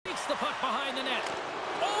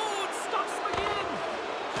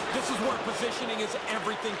where positioning is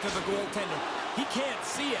everything to the goaltender. He can't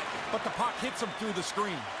see it, but the puck hits him through the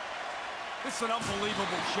screen. This is an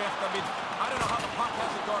unbelievable shift. I mean, I don't know how the puck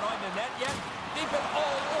hasn't gone on the net yet. They've been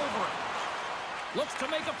all over it. Looks to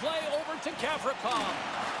make a play over to Gavrikov.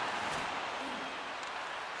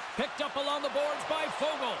 Picked up along the boards by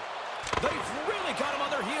Foegele. They've really got him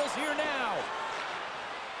on their heels here now.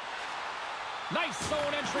 Nice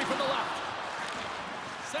zone entry from the left.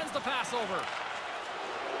 Sends the pass over.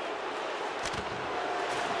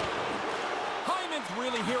 Hyman's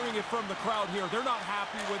really hearing it from the crowd here. They're not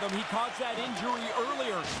happy with him. He caused that injury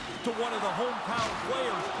earlier to one of the hometown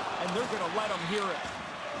players, and they're going to let him hear it.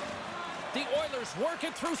 The Oilers work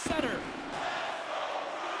it through center.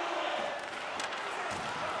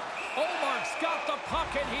 Omark's got the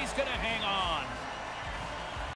puck, and he's going to hang on.